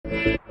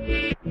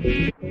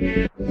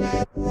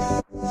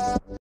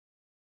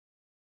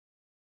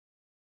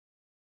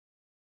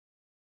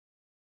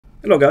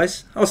Hello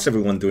guys, how's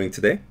everyone doing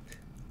today?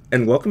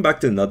 And welcome back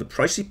to another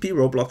PrizeCP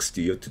Roblox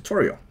Studio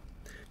tutorial.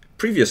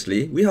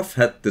 Previously, we have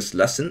had this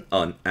lesson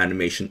on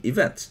animation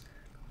events,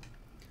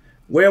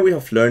 where we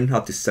have learned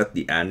how to set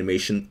the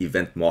animation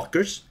event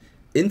markers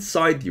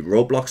inside the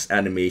Roblox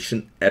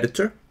animation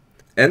editor,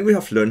 and we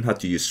have learned how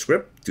to use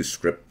script to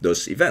script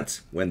those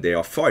events when they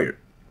are fired.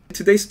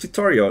 Today's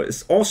tutorial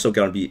is also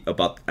going to be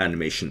about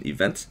animation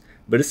events,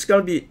 but it's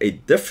going to be a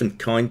different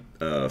kind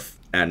of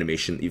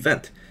animation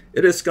event.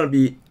 It is going to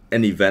be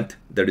an event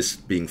that is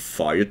being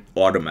fired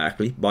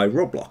automatically by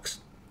Roblox.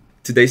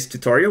 Today's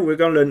tutorial, we're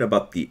going to learn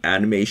about the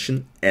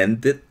animation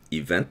ended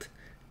event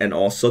and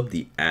also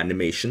the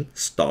animation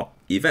stop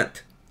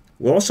event.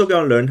 We're also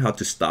going to learn how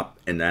to stop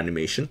an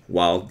animation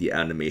while the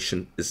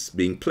animation is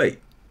being played.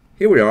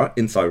 Here we are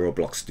inside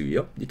Roblox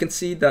Studio. You can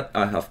see that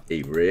I have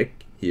a rig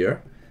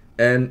here.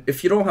 And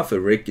if you don't have a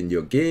rig in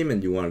your game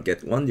and you want to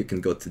get one, you can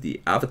go to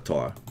the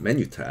Avatar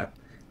menu tab,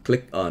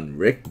 click on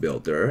Rig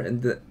Builder,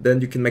 and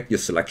then you can make your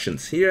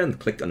selections here and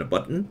click on a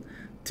button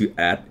to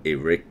add a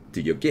rig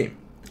to your game.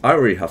 I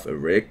already have a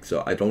rig,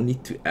 so I don't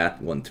need to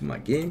add one to my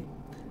game.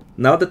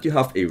 Now that you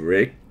have a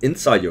rig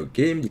inside your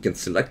game, you can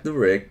select the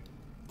rig,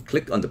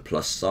 click on the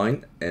plus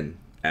sign, and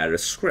add a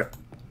script.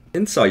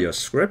 Inside your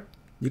script,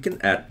 you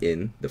can add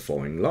in the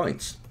following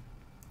lines.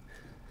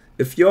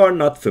 If you are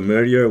not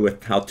familiar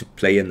with how to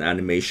play an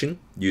animation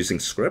using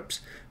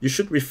scripts, you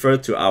should refer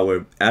to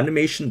our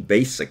animation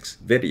basics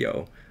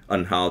video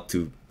on how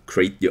to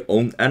create your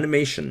own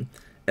animation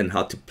and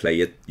how to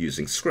play it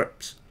using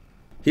scripts.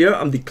 Here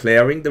I'm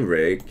declaring the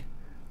rig,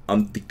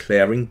 I'm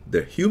declaring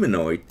the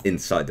humanoid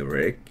inside the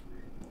rig,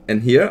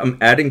 and here I'm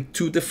adding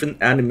two different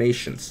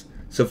animations.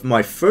 So for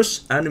my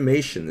first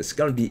animation is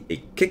going to be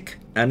a kick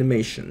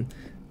animation,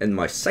 and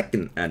my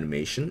second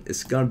animation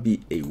is going to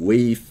be a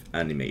wave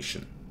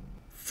animation.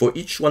 For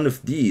each one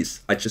of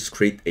these, I just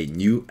create a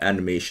new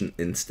animation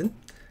instant,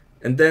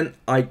 and then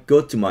I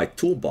go to my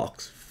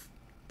toolbox.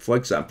 For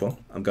example,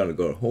 I'm going to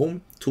go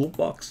home,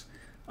 toolbox.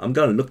 I'm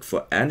going to look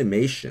for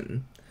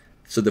animation.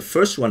 So the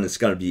first one is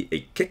going to be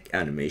a kick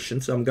animation.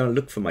 So I'm going to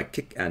look for my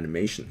kick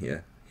animation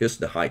here. Here's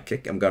the high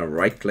kick. I'm going to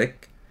right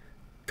click,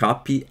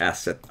 copy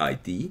asset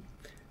ID.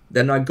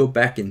 Then I go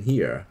back in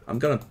here. I'm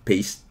going to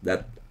paste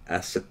that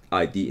asset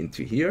ID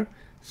into here.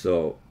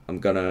 So I'm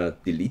going to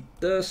delete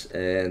this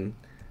and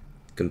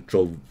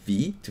Control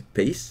V to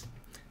paste.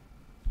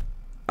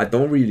 I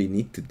don't really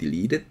need to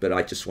delete it, but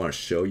I just want to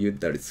show you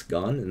that it's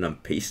gone, and I'm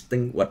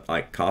pasting what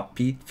I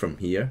copied from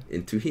here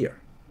into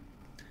here.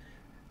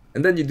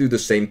 And then you do the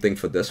same thing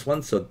for this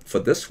one. So for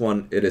this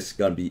one, it is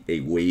going to be a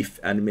wave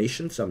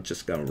animation. So I'm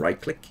just going to right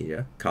click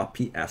here,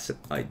 copy asset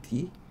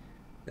ID,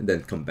 and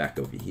then come back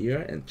over here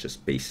and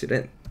just paste it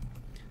in.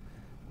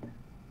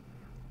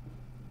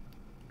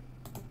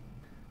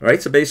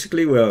 Alright, so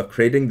basically we're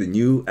creating the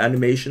new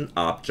animation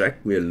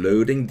object. We're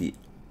loading the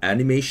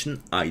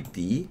animation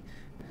ID,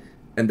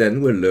 and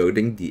then we're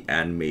loading the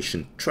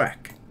animation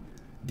track.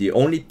 The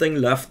only thing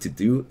left to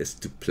do is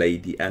to play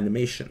the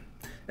animation.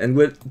 And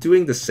we're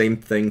doing the same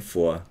thing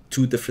for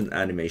two different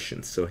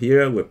animations. So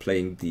here we're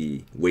playing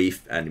the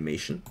wave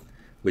animation,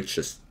 which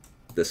is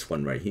this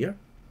one right here.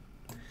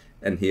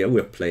 And here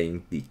we're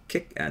playing the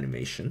kick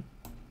animation,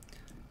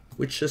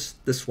 which is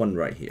this one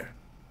right here.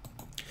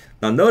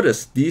 Now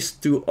notice these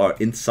two are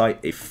inside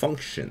a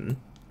function.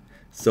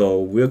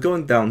 So we're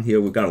going down here,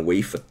 we're going to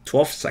wait for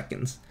 12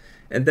 seconds.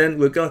 And then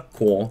we're going to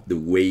call the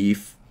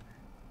wave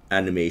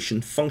animation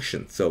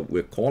function. So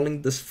we're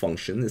calling this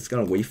function. It's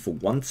going to wait for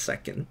 1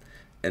 second.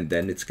 And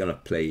then it's going to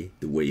play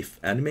the wave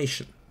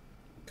animation.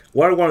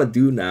 What I want to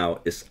do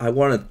now is I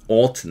want to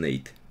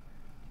alternate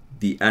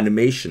the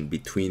animation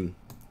between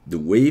the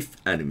wave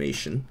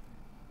animation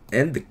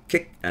and the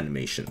kick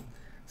animation.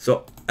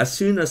 So as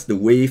soon as the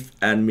wave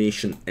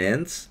animation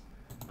ends,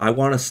 I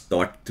want to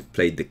start to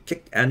play the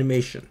kick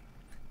animation.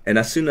 And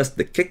as soon as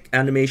the kick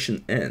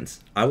animation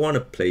ends, I want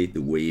to play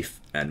the wave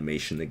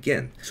animation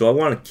again. So I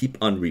want to keep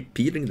on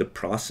repeating the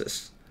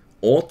process,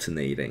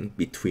 alternating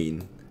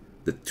between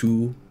the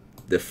two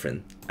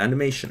different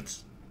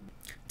animations.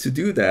 To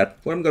do that,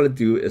 what I'm going to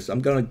do is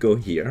I'm going to go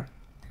here.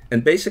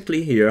 And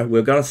basically here,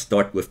 we're going to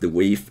start with the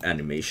wave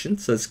animation.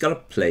 So it's going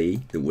to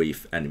play the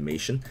wave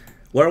animation.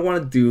 What I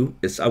want to do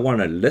is I want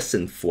to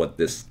listen for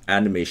this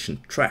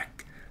animation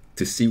track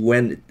to see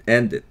when it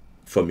ended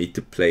for me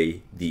to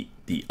play the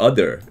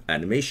other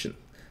animation.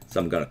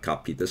 So I'm going to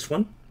copy this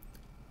one.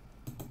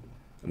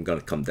 I'm going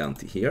to come down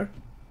to here.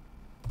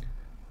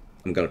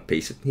 I'm going to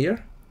paste it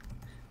here.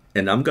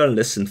 And I'm going to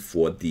listen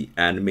for the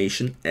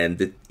animation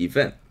ended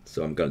event.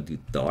 So I'm going to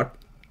do dot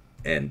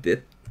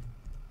ended.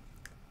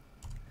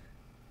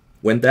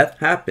 When that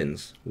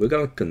happens, we're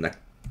going to connect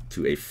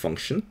to a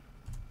function.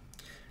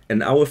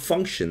 And our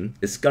function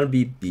is going to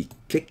be the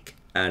kick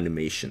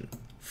animation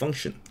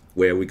function,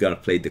 where we're going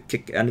to play the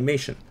kick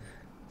animation.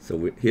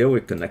 So here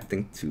we're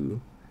connecting to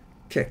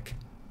kick.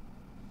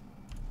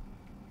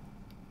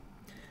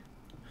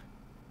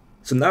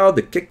 So now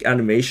the kick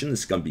animation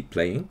is going to be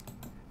playing.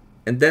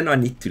 And then I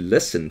need to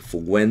listen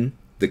for when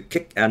the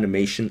kick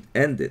animation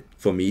ended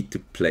for me to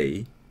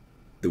play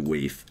the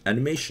wave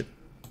animation.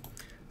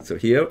 So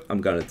here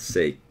I'm gonna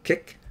say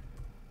kick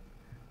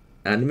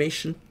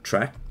animation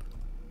track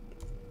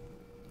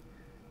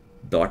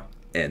dot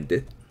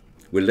ended.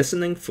 We're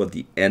listening for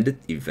the ended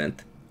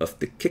event of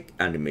the kick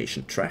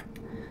animation track.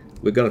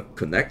 We're gonna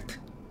connect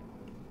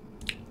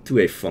to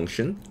a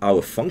function.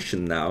 Our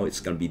function now is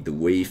gonna be the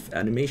wave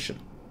animation.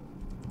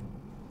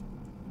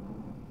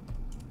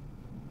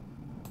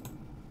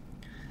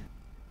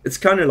 It's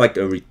kind of like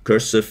a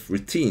recursive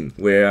routine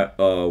where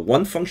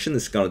one function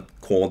is going to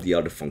call the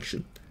other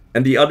function,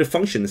 and the other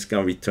function is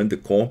going to return the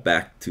call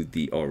back to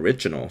the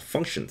original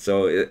function.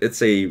 So it's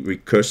a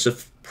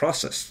recursive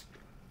process,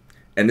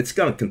 and it's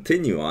going to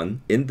continue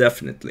on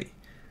indefinitely.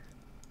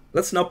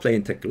 Let's now play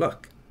and take a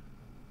look.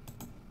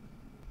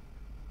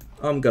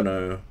 I'm going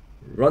to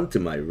run to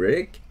my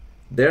rig.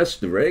 There's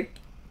the rig,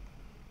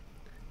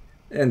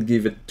 and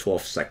give it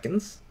 12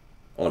 seconds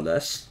or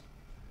less.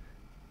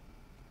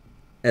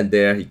 And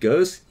there he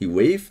goes, he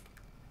waved,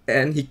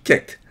 and he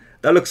kicked.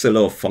 That looks a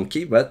little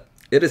funky, but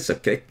it is a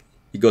kick.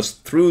 He goes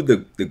through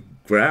the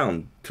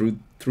ground, through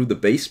the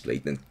base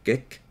plate and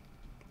kick.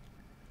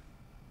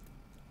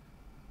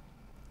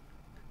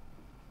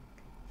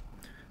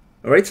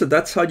 Alright, so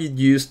that's how you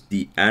use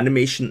the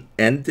animation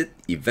ended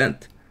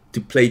event to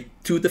play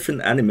two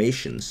different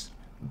animations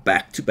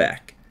back to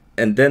back,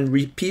 and then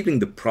repeating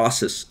the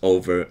process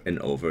over and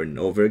over and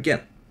over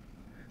again.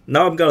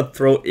 Now I'm going to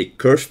throw a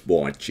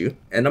curveball at you,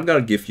 and I'm going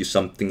to give you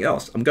something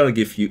else. I'm going to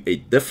give you a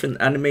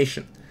different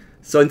animation.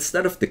 So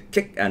instead of the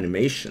kick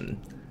animation,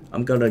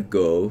 I'm going to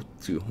go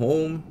to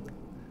home.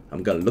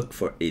 I'm going to look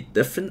for a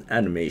different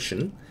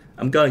animation.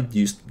 I'm going to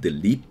use the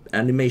leap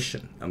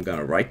animation. I'm going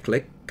to right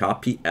click,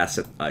 copy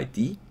asset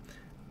ID,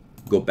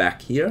 go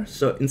back here.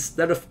 So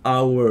instead of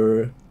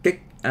our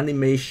kick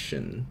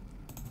animation,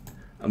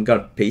 I'm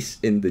going to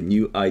paste in the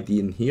new ID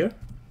in here.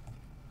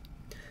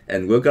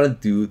 And we're gonna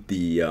do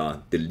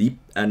the leap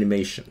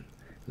animation.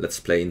 Let's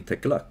play and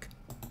take a look.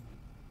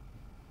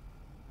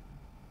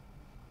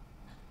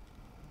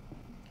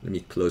 Let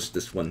me close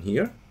this one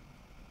here.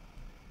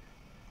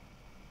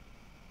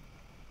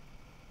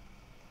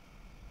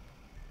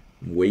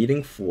 I'm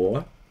waiting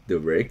for the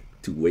rig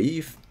to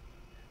wave.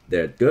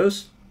 There it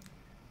goes.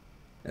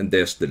 And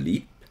there's the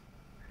leap.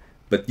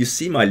 But you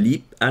see my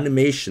leap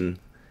animation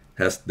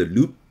has the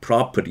loop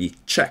property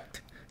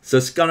checked. So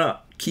it's gonna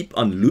keep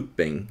on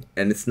looping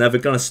and it's never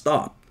gonna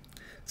stop.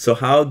 So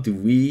how do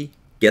we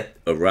get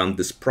around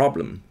this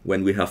problem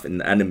when we have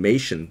an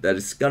animation that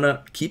is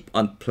gonna keep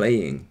on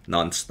playing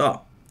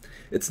non-stop?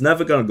 It's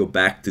never gonna go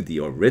back to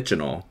the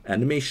original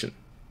animation.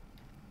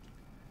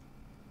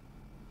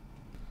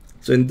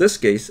 So in this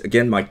case,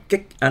 again, my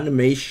kick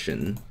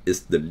animation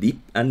is the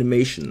leap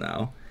animation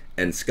now,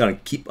 and it's gonna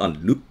keep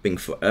on looping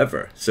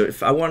forever. So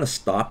if I wanna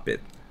stop it,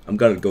 I'm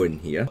gonna go in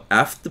here.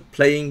 After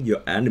playing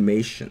your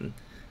animation,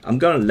 I'm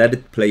gonna let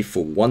it play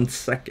for 1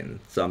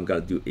 second. So I'm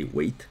gonna do a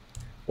wait,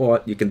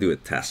 or you can do a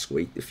task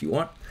wait if you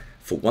want,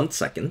 for 1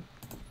 second.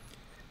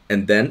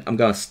 And then I'm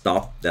gonna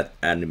stop that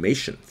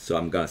animation. So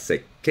I'm gonna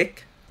say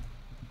kick,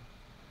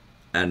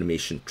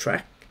 animation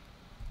track,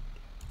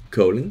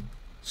 colon,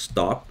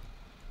 stop.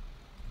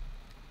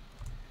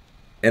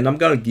 And I'm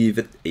gonna give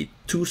it a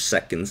 2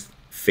 seconds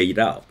fade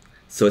out.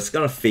 So it's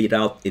gonna fade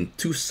out in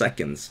 2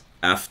 seconds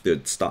after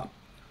it stopped.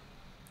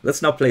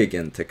 Let's now play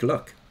again, take a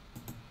look.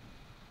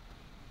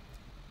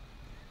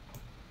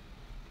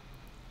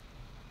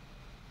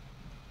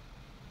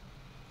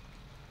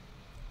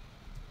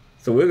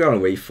 So we're gonna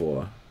wait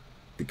for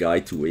the guy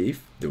to wave,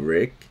 the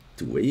rig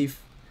to wave.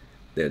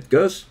 There it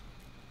goes.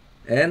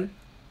 And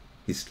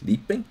he's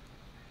leaping.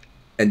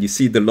 And you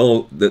see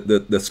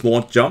the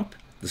small jump,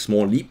 the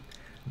small leap.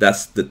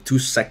 That's the 2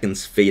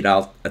 seconds fade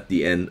out at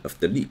the end of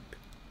the leap.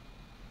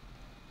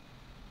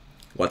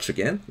 Watch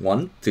again,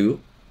 1, 2,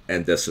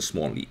 and there's a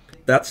small leap.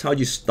 That's how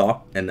you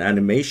stop an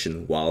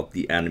animation while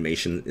the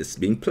animation is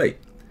being played.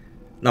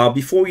 Now,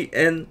 before we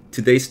end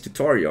today's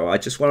tutorial, I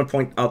just want to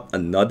point out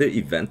another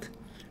event.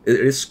 It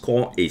is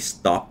called a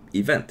stop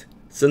event.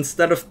 So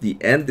instead of the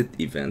ended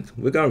event,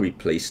 we're going to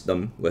replace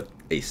them with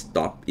a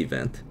stop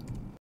event.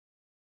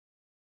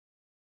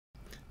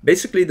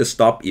 Basically, the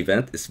stop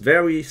event is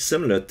very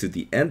similar to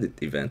the ended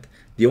event.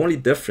 The only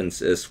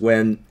difference is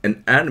when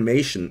an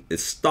animation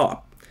is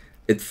stopped,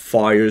 it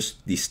fires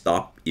the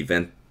stop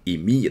event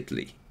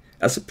immediately.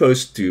 As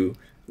opposed to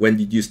when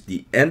you use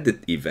the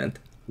ended event,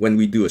 when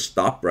we do a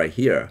stop right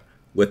here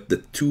with the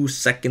 2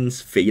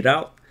 seconds fade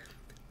out,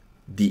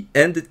 the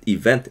ended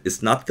event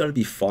is not going to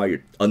be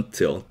fired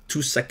until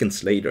 2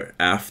 seconds later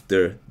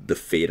after the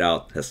fade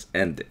out has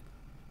ended.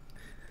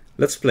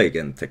 Let's play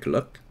again, take a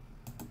look.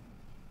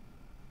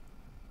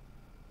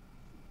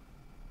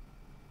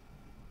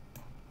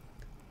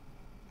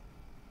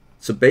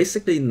 So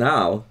basically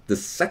now the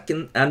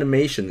second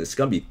animation is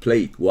going to be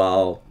played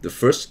while the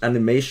first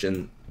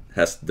animation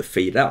has the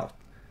fade out.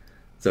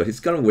 So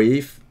he's going to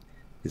wave,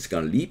 he's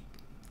going to leap,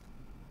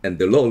 and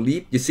the low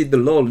leap, you see the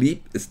low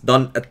leap is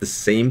done at the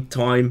same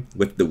time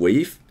with the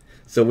wave.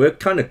 So we're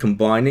kind of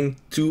combining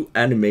two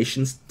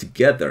animations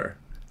together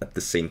at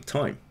the same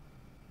time.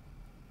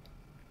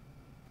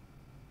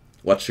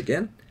 Watch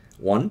again.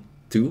 1,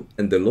 2,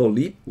 and the low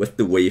leap with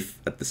the wave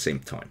at the same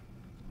time.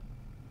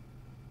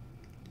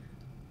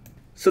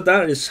 So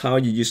that is how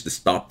you use the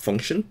stop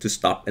function to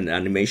stop an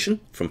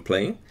animation from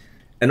playing.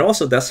 And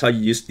also that's how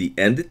you use the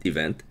ended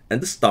event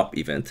and the stop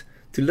event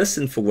to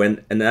listen for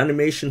when an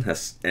animation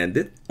has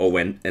ended or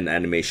when an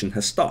animation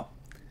has stopped.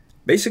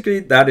 Basically,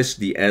 that is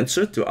the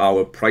answer to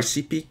our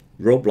PrizeCP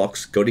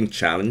Roblox Coding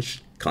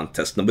Challenge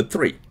contest number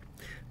 3.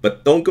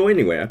 But don't go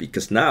anywhere,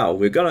 because now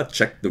we're gonna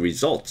check the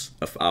results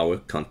of our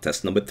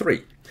contest number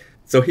 3.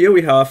 So here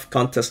we have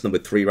contest number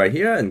 3 right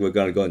here, and we're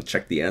gonna go and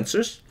check the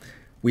answers.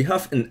 We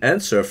have an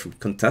answer from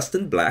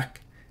contestant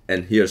Black,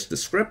 and here's the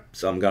script.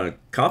 So I'm gonna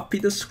copy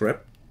the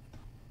script.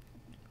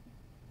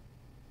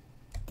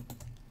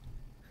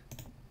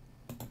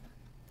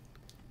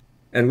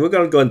 And we're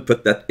gonna go and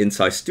put that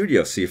inside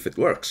Studio, see if it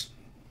works.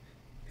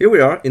 Here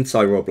we are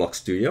inside Roblox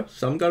Studio.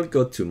 So I'm gonna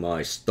go to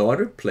my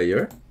starter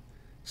player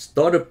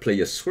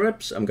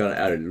scripts. I'm gonna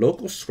add a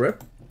local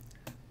script.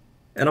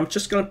 And I'm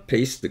just gonna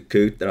paste the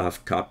code that I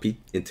have copied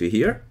into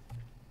here.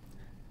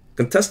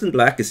 Contestant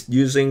Black is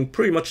using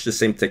pretty much the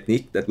same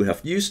technique that we have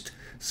used.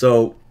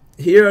 So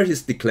here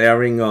he's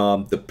declaring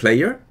the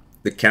player,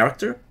 the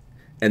character,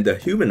 and the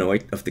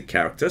humanoid of the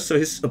character. So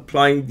he's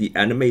applying the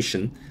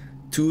animation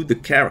to the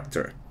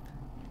character.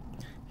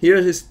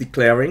 Here he's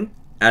declaring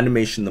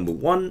animation number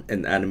 1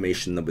 and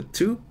animation number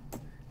 2.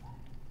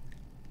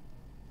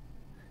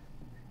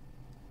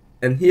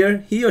 And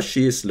here he or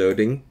she is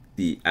loading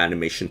the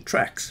animation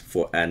tracks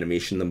for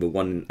animation number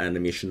 1 and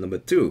animation number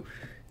 2.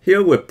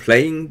 Here we're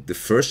playing the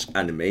first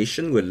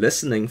animation, we're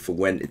listening for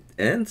when it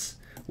ends.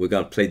 We're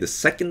gonna play the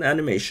second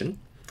animation.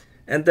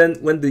 And then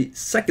when the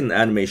second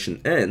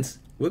animation ends,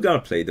 we're gonna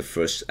play the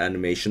first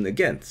animation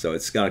again. So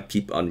it's gonna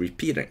keep on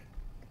repeating.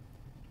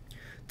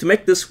 To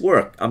make this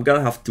work, I'm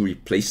gonna have to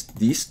replace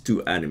these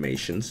two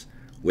animations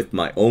with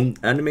my own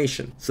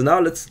animation. So now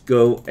let's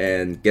go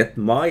and get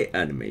my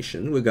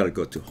animation. We're gonna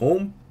go to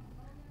Home,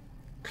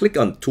 click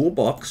on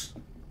Toolbox.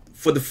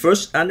 For the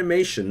first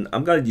animation,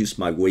 I'm gonna use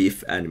my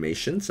wave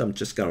animation. So I'm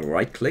just gonna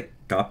right click,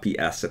 copy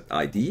asset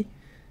ID,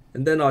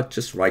 and then I'll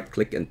just right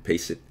click and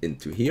paste it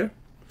into here.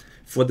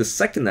 For the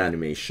second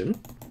animation,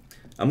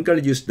 I'm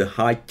gonna use the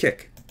high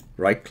kick.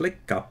 Right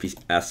click, copy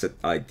asset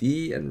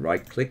ID, and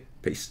right click,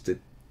 paste it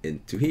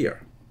into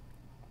here.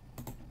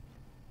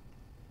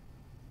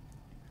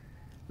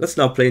 Let's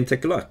now play and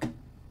take a look.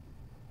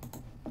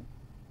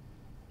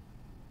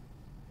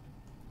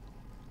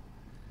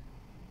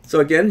 So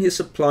again, he's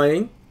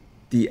applying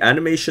the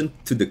animation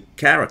to the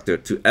character,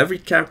 to every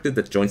character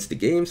that joins the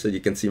game. So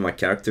you can see my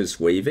character is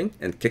waving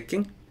and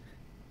kicking.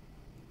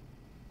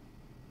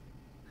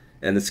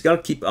 And it's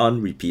gonna keep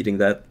on repeating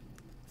that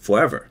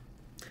forever.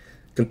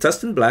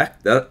 Contestant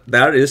Black,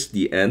 that is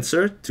the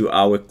answer to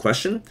our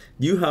question.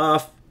 You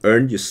have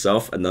earned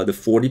yourself another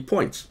 40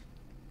 points.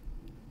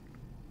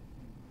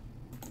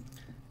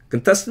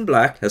 Contestant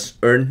Black has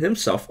earned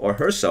himself or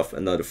herself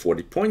another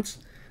 40 points.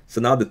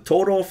 So now the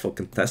total for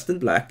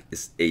Contestant Black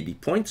is 80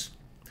 points.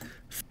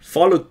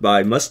 Followed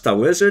by Musta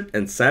Wizard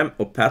and Sam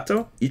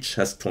Opato, each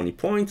has 20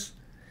 points.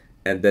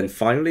 And then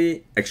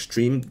finally,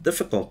 Extreme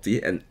Difficulty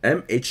and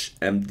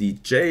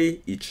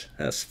MHMDJ, each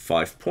has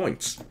 5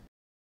 points.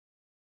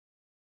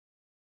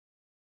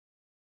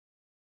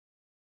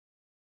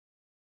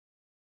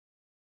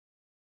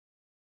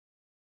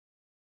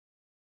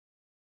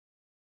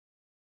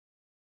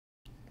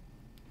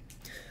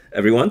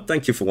 Everyone,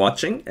 thank you for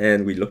watching,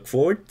 and we look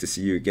forward to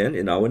see you again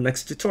in our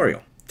next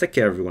tutorial. Take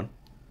care, everyone.